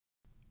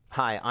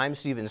Hi, I'm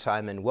Stephen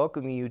Simon,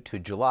 welcoming you to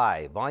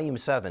July, Volume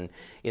 7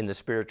 in the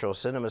Spiritual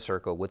Cinema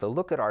Circle with a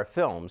look at our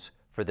films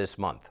for this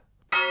month.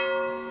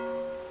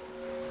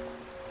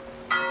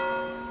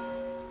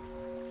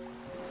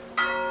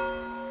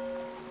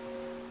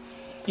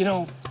 You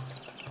know,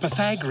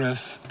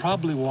 Pythagoras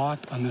probably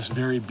walked on this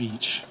very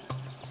beach.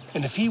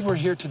 And if he were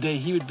here today,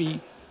 he would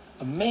be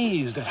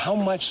amazed at how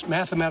much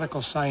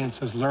mathematical science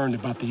has learned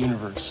about the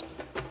universe.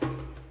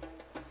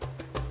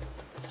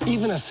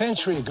 Even a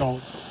century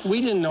ago, we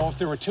didn't know if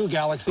there were 2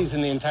 galaxies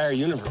in the entire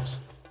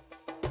universe.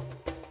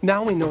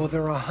 Now we know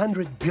there are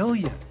 100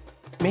 billion,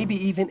 maybe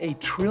even 1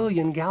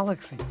 trillion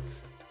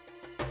galaxies.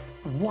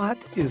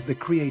 What is the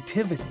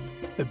creativity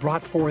that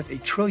brought forth 1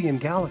 trillion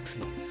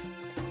galaxies?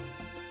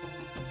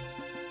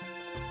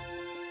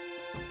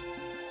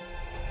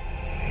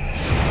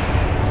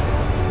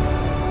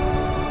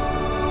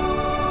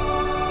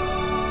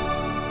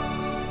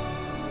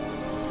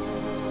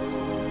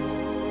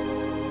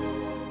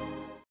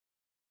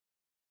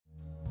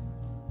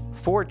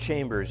 Four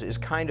Chambers is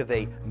kind of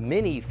a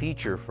mini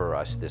feature for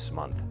us this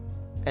month.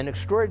 An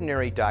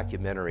extraordinary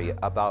documentary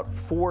about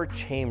 4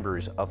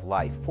 chambers of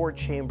life, 4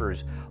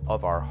 chambers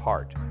of our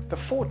heart. The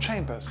 4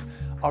 chambers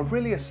are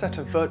really a set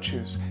of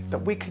virtues that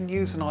we can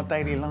use in our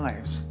daily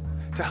lives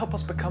to help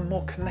us become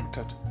more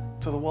connected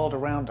to the world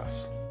around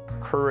us.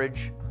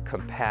 Courage,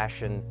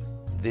 compassion,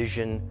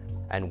 vision,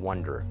 and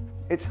wonder.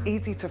 It's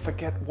easy to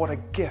forget what a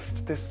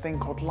gift this thing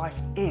called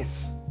life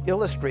is.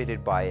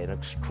 Illustrated by an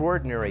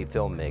extraordinary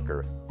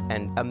filmmaker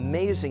and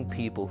amazing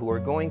people who are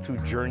going through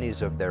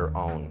journeys of their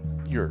own.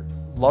 You're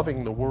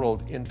loving the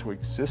world into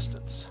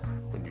existence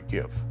when you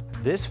give.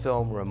 This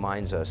film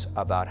reminds us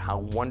about how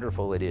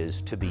wonderful it is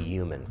to be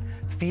human,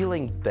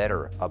 feeling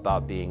better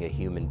about being a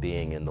human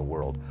being in the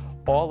world.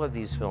 All of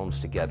these films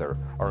together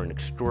are an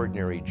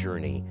extraordinary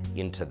journey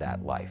into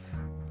that life.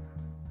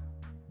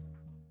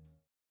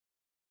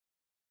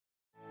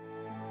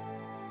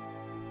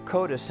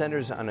 Coda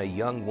centers on a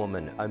young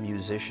woman, a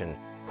musician,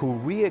 who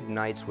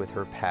reignites with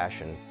her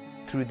passion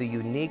through the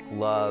unique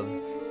love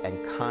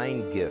and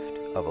kind gift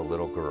of a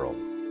little girl.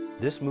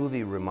 This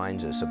movie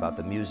reminds us about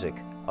the music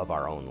of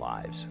our own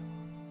lives.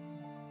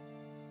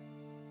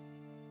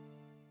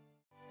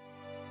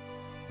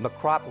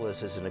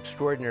 Macropolis is an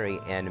extraordinary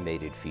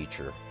animated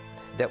feature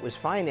that was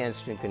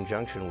financed in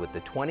conjunction with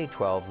the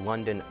 2012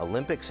 London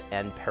Olympics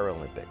and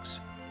Paralympics.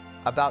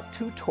 About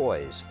 2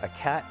 toys, a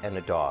cat and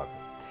a dog.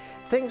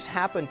 Things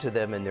happen to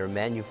them in their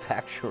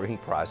manufacturing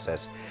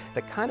process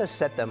that kind of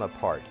set them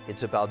apart.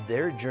 It's about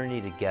their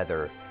journey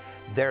together,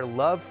 their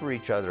love for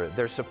each other,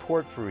 their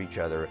support for each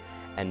other,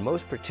 and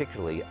most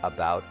particularly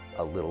about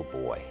a little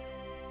boy.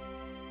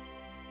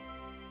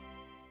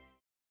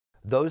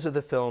 Those are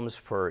the films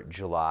for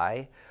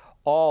July.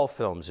 All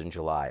films in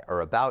July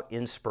are about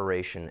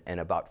inspiration and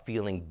about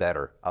feeling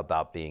better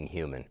about being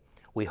human.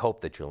 We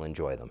hope that you'll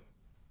enjoy them.